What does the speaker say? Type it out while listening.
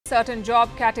certain job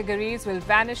categories will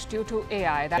vanish due to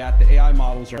AI. That the AI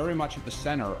models are very much at the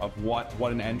center of what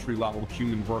an entry-level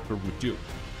human worker would do.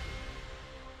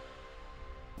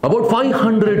 About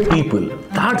 500 people,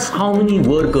 that's how many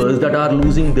workers that are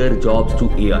losing their jobs to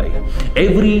AI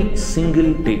every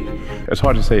single day. It's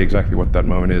hard to say exactly what that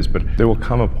moment is, but there will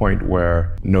come a point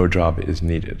where no job is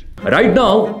needed. Right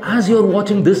now, as you're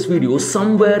watching this video,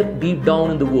 somewhere deep down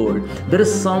in the world, there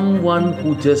is someone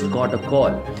who just got a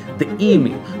call. The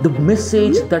email, the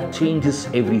message that changes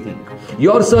everything.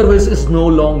 Your service is no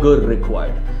longer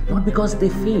required. Not because they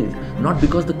failed, not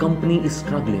because the company is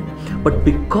struggling, but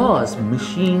because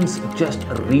machines just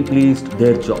replaced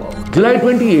their job. July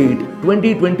 28,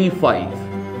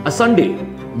 2025, a Sunday,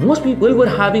 most people were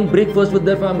having breakfast with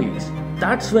their families.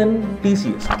 That's when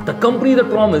TCS, the company that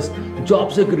promised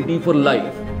job security for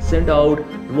life, sent out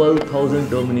 12,000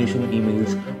 termination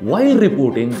emails while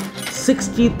reporting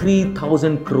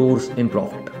 63,000 crores in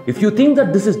profit. If you think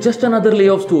that this is just another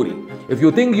layoff story, if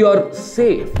you think you are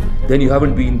safe, then you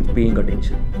haven't been paying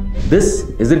attention. This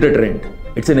isn't a trend,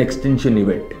 it's an extinction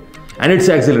event, and it's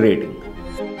accelerating.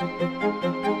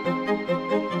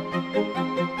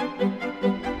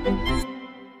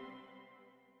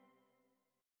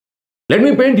 Let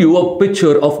me paint you a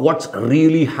picture of what's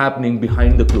really happening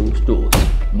behind the closed doors.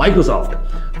 Microsoft,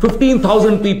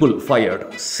 15,000 people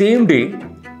fired. Same day,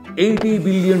 $80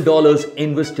 billion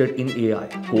invested in AI.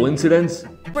 Coincidence?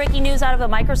 Breaking news out of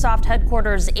the Microsoft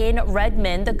headquarters in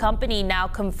Redmond. The company now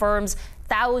confirms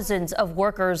thousands of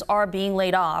workers are being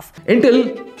laid off.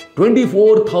 Intel,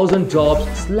 24,000 jobs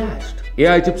slashed.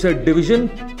 AI chipset division,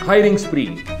 hiring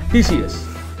spree. TCS,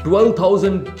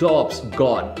 12,000 jobs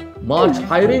gone. March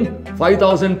hiring,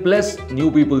 5,000 plus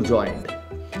new people joined.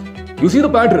 You see the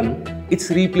pattern? It's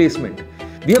replacement.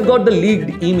 We have got the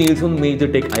leaked emails from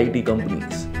major tech IT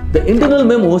companies. The internal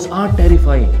memos are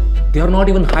terrifying. They are not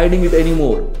even hiding it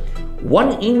anymore.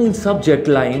 One email subject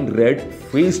line read,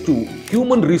 Phase 2,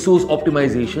 Human Resource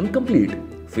Optimization complete.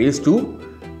 Phase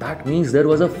 2? That means there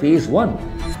was a Phase 1.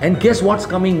 And guess what's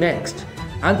coming next?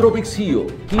 Anthropic CEO,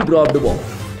 he dropped the bomb.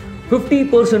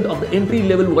 50% of the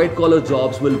entry-level white-collar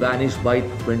jobs will vanish by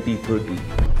 2030.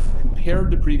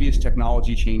 Compared to previous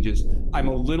technology changes, I'm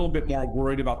a little bit more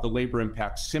worried about the labor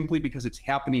impact simply because it's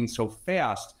happening so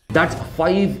fast. That's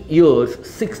 5 years,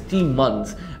 60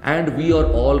 months, and we are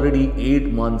already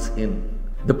 8 months in.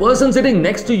 The person sitting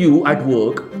next to you at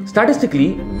work,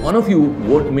 statistically, one of you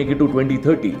won't make it to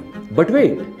 2030. But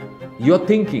wait, you're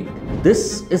thinking,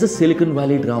 this is a Silicon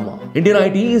Valley drama. Indian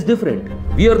IT is different.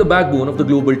 We are the backbone of the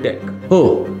global tech.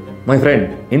 Oh, my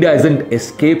friend, India isn't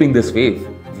escaping this wave.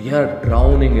 We are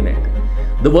drowning in it.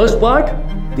 The worst part?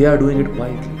 They are doing it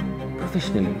quietly,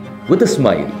 professionally, with a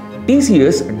smile.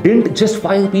 TCS didn't just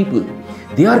fire people.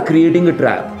 They are creating a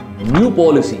trap. New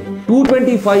policy,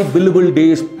 225 billable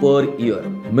days per year.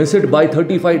 Miss it by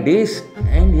 35 days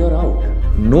and you're out.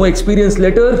 No experience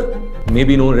letter,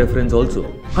 maybe no reference also.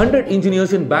 100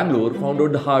 engineers in Bangalore found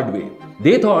out the hard way.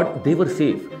 They thought they were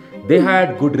safe. They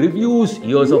had good reviews,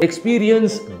 years of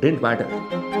experience, didn't matter.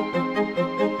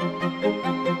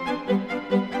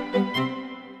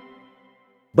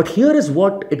 But here is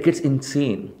what it gets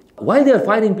insane. While they are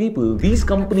firing people, these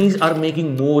companies are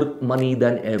making more money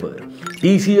than ever.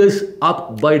 TCS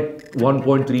up by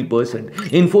 1.3%,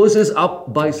 Infosys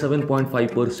up by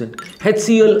 7.5%,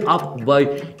 HCL up by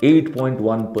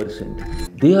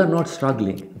 8.1%. They are not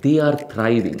struggling, they are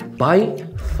thriving by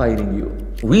firing you.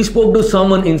 We spoke to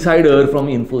someone insider from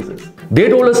Infosys. They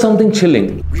told us something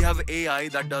chilling. We have AI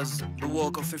that does the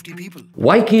work of 50 people.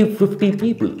 Why keep 50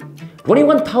 people?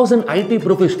 21,000 IT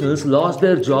professionals lost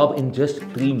their job in just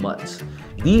 3 months.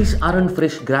 These aren't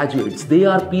fresh graduates. They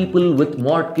are people with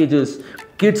mortgages,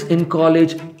 kids in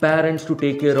college, parents to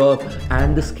take care of.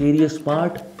 And the scariest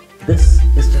part, this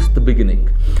is just the beginning.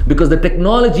 Because the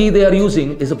technology they are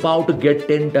using is about to get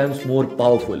 10 times more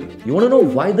powerful. You want to know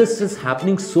why this is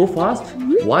happening so fast?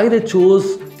 Why they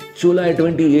chose July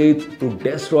 28th to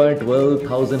destroy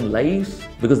 12,000 lives?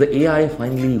 Because the AI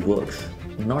finally works.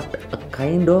 Not a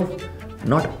kind of,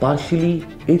 not partially,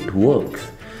 it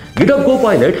works. GitHub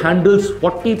Copilot handles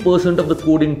 40% of the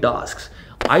coding tasks.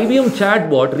 IBM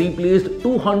chatbot replaced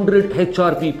 200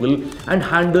 HR people and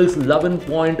handles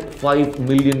 11.5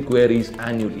 million queries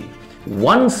annually.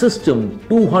 One system,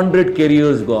 200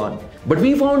 careers gone. But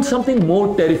we found something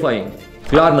more terrifying.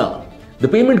 Klarna, the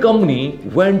payment company,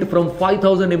 went from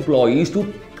 5,000 employees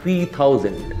to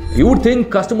 3,000. You would think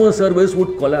customer service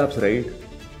would collapse, right?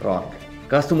 Wrong.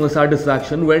 Customer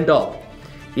satisfaction went up.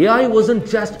 AI wasn't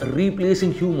just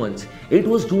replacing humans, it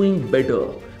was doing better.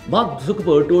 Mark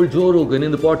Zuckerberg told Joe Rogan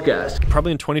in the podcast,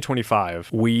 probably in 2025,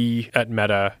 we at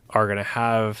Meta are going to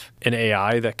have an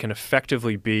AI that can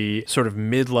effectively be sort of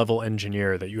mid-level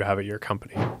engineer that you have at your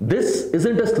company. this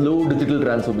isn't a slow digital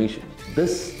transformation.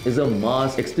 This is a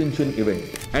mass extinction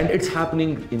event, and it's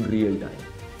happening in real time.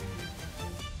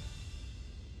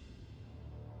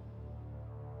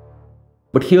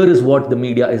 But here is what the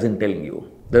media isn't telling you.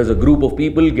 There's a group of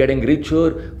people getting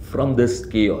richer from this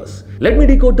chaos. Let me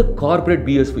decode the corporate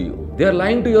BS for you. They are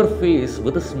lying to your face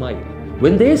with a smile.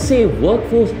 When they say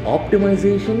workforce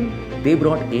optimization, they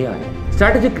brought AI.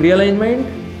 Strategic realignment,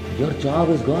 your job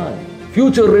is gone.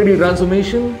 Future-ready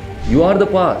transformation, you are the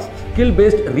past.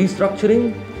 Skill-based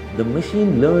restructuring, the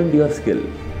machine learned your skill.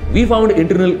 We found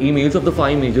internal emails of the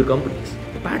 5 major companies.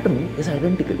 The pattern is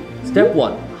identical. Step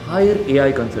 1, hire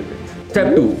AI consultants.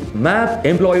 Step 2, map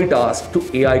employee tasks to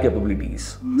AI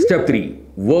capabilities. Step 3,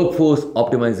 workforce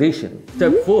optimization.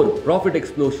 Step 4, profit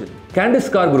explosion. Candice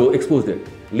Scarborough exposed it.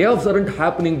 Layoffs aren't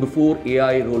happening before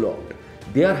AI rollout.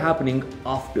 They are happening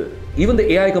after. Even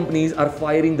the AI companies are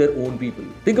firing their own people.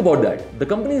 Think about that. The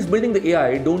companies building the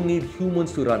AI don't need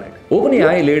humans to run it.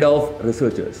 OpenAI laid off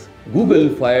researchers. Google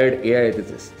fired AI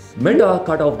ethicists. Meta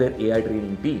cut off their AI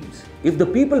training teams. If the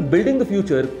people building the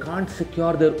future can't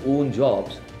secure their own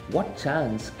jobs, what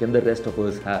chance can the rest of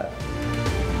us have?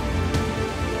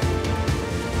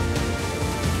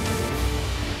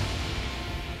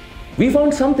 We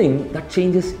found something that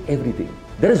changes everything.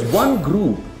 There is one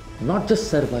group not just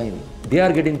surviving. They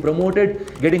are getting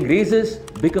promoted, getting raises,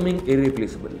 becoming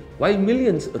irreplaceable. While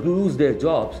millions lose their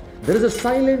jobs, there is a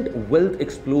silent wealth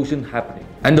explosion happening.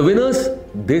 And the winners,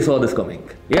 they saw this coming.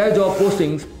 AI job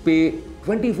postings pay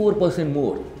 24%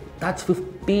 more. That's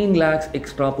 15 lakhs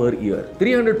extra per year.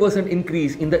 300%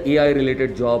 increase in the AI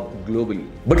related job globally.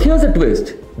 But here's a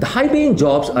twist. The high paying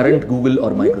jobs aren't Google or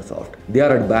Microsoft. They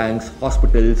are at banks,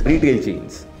 hospitals, retail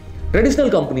chains. Traditional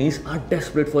companies are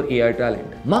desperate for AI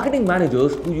talent. Marketing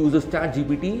managers who uses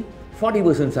ChatGPT,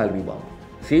 40% salary bump.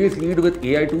 Sales lead with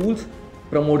AI tools,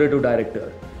 promoted to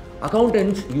director.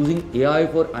 Accountants using AI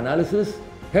for analysis,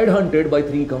 headhunted by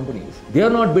 3 companies. They are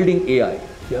not building AI.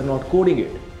 They are not coding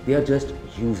it. They are just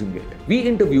using it. We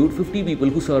interviewed 50 people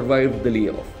who survived the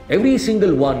layoff. Every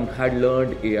single one had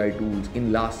learned AI tools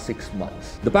in last 6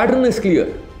 months. The pattern is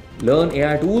clear. Learn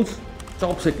AI tools,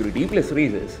 job security plus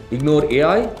raises. Ignore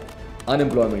AI,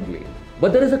 unemployment lane.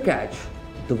 But there is a catch.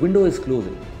 The window is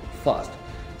closing fast.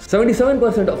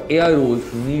 77% of AI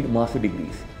roles need master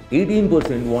degrees.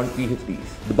 18% want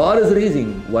PhDs. The bar is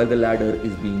raising while the ladder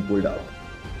is being pulled out.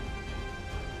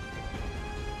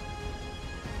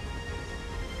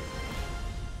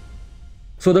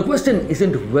 So the question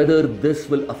isn't whether this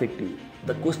will affect you.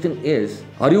 The question is,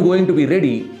 are you going to be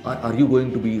ready or are you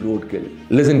going to be roadkill?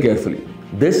 Listen carefully.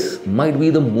 This might be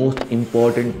the most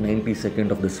important 90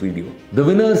 seconds of this video. The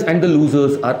winners and the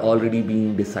losers are already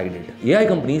being decided. AI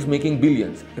companies making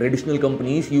billions, traditional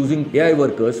companies using AI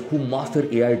workers who master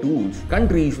AI tools,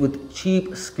 countries with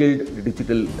cheap skilled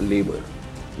digital labor.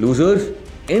 Losers,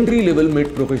 entry-level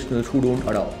mid-professionals who don't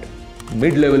adopt.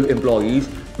 Mid-level employees,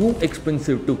 too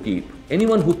expensive to keep.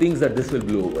 Anyone who thinks that this will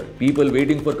blow over. People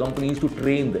waiting for companies to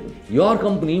train them. Your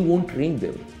company won't train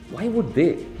them. Why would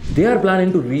they? They are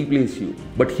planning to replace you.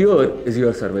 But here is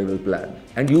your survival plan.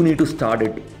 And you need to start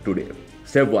it today.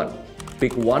 Step 1.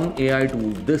 Pick one AI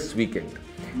tool this weekend.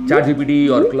 ChatGPT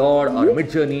or Claude or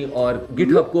Midjourney or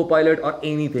GitHub Copilot or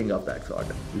anything of that sort.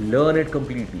 Learn it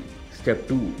completely. Step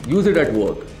 2. Use it at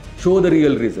work. Show the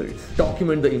real results.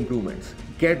 Document the improvements.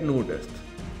 Get noticed.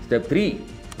 Step 3.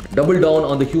 Double down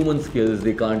on the human skills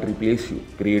they can't replace you.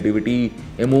 Creativity,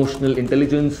 emotional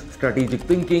intelligence, strategic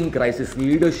thinking, crisis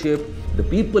leadership. The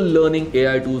people learning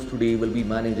AI tools today will be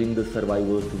managing the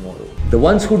survivors tomorrow. The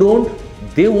ones who don't,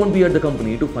 they won't be at the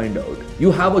company to find out.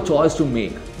 You have a choice to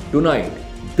make tonight,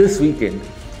 this weekend,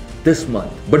 this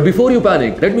month. But before you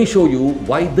panic, let me show you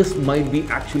why this might be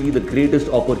actually the greatest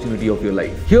opportunity of your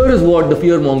life. Here is what the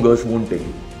fearmongers won't tell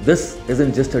you. This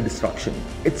isn't just a destruction,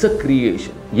 it's a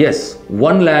creation. Yes,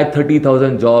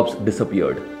 130,000 jobs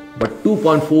disappeared, but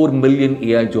 2.4 million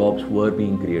AI jobs were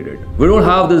being created. We don't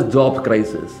have this job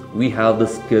crisis, we have the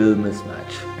skill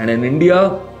mismatch. And in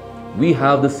India, we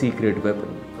have the secret weapon.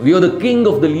 We are the king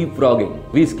of the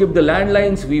leapfrogging. We skipped the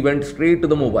landlines, we went straight to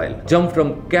the mobile, jumped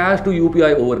from cash to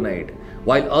UPI overnight.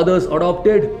 While others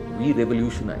adopted, we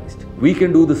revolutionized. We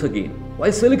can do this again.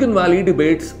 While Silicon Valley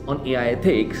debates on AI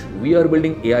ethics, we are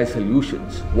building AI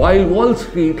solutions. While Wall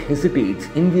Street hesitates,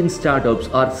 Indian startups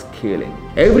are scaling.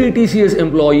 Every TCS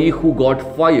employee who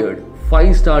got fired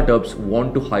 5 startups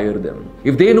want to hire them.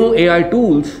 If they know AI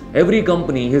tools, every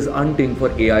company is hunting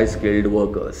for AI skilled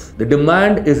workers. The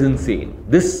demand is insane.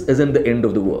 This isn't the end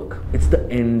of the work. It's the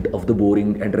end of the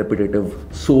boring and repetitive,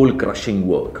 soul-crushing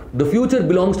work. The future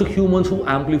belongs to humans who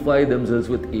amplify themselves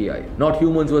with AI. Not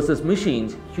humans versus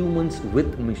machines, humans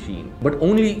with machine. But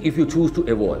only if you choose to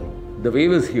evolve. The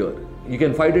wave is here. You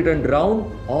can fight it and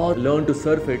drown, or learn to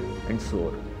surf it and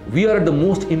soar. We are at the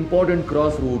most important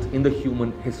crossroads in the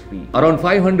human history. Around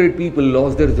 500 people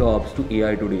lost their jobs to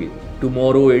AI today.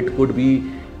 Tomorrow it could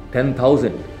be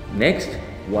 10,000. Next,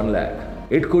 1 lakh.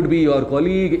 It could be your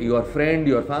colleague, your friend,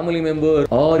 your family member,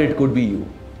 or it could be you.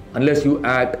 Unless you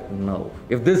act now.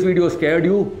 If this video scared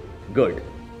you, good.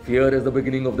 Fear is the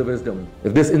beginning of the wisdom.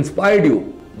 If this inspired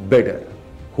you, better.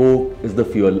 Hope is the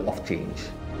fuel of change.